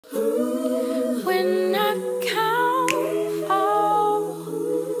When I count all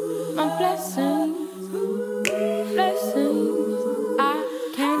my blessings, I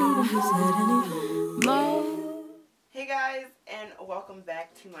can't even be sad anymore. Hey guys, and welcome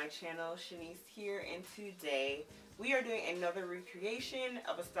back to my channel. Shanice here, and today we are doing another recreation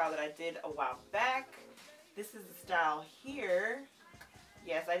of a style that I did a while back. This is the style here.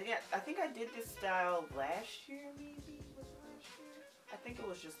 Yes, I think I did this style last year, maybe. Was it last year? I think it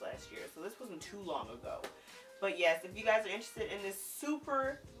was just last year, so this wasn't too long ago. But yes, if you guys are interested in this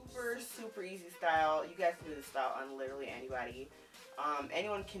super easy style, you guys can do this style on literally anybody.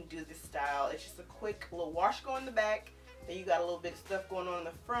 Anyone can do this style. It's just a quick little wash go in the back. Then you got a little bit of stuff going on in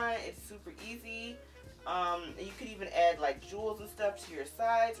the front. It's super easy. You could even add like jewels and stuff to your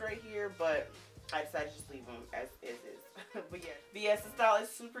sides right here, but I decided to just leave them as is. But yes, the style is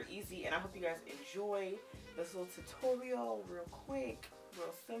super easy, and I hope you guys enjoy this little tutorial. Real quick,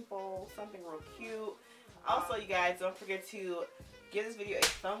 real simple, something real cute. Also, you guys, don't forget to give this video a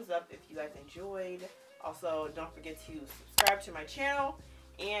thumbs up if you guys enjoyed. Also, don't forget to subscribe to my channel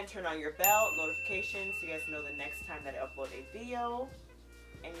and turn on your bell notifications so you guys know the next time that I upload a video.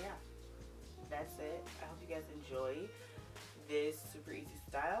 And yeah, that's it. I hope you guys enjoy this super easy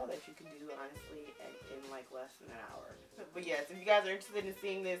style that you can do honestly in like less than an hour. But yes, if you guys are interested in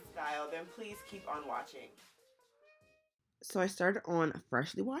seeing this style, then please keep on watching. So I started on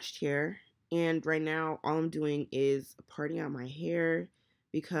freshly washed hair, and right now all I'm doing is parting out my hair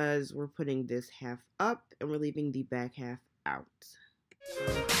because we're putting this half up and we're leaving the back half out.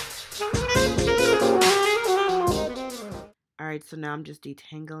 Alright, so now I'm just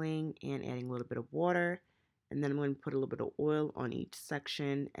detangling and adding a little bit of water. And then I'm going to put a little bit of oil on each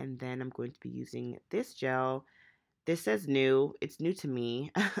section. And then I'm going to be using this gel. This says new. It's new to me.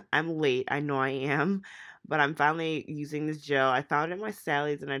 I'm late. I know I am. But I'm finally using this gel. I found it in my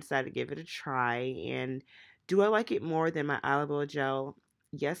Sally's and I decided to give it a try. And do I like it more than my olive oil gel?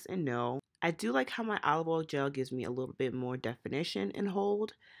 Yes and no. I do like how my olive oil gel gives me a little bit more definition and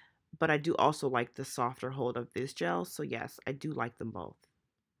hold. But I do also like the softer hold of this gel. So yes, I do like them both.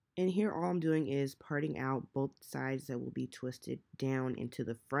 And here all I'm doing is parting out both sides that will be twisted down into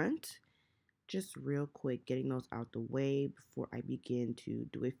the front. Just real quick, getting those out the way before I begin to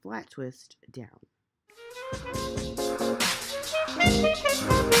do a flat twist down.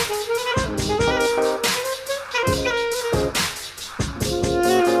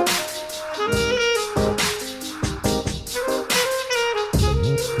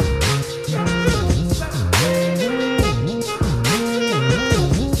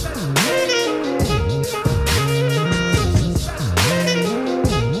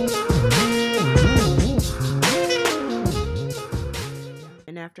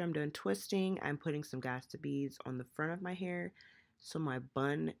 After I'm done twisting, I'm putting some Gosta beads on the front of my hair so my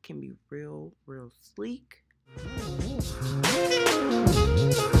bun can be real sleek.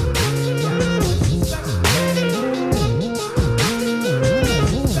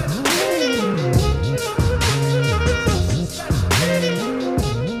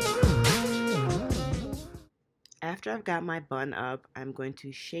 After I've got my bun up, I'm going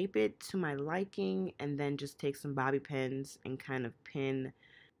to shape it to my liking and then just take some bobby pins and kind of pin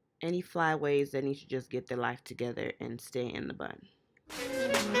any flyaways that need to just get their life together and stay in the bun.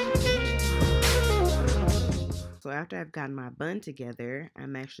 So after I've gotten my bun together,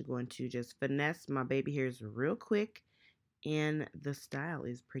 I'm actually going to just finesse my baby hairs real quick, and the style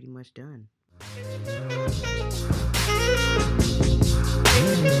is pretty much done.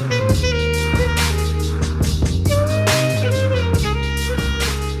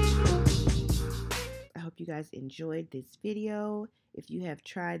 I hope you guys enjoyed this video. If you have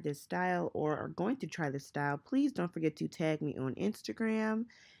tried this style or are going to try this style, please don't forget to tag me on Instagram.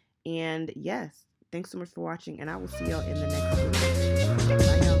 And yes, thanks so much for watching, and I will see y'all in the next video.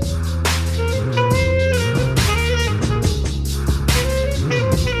 Bye, y'all.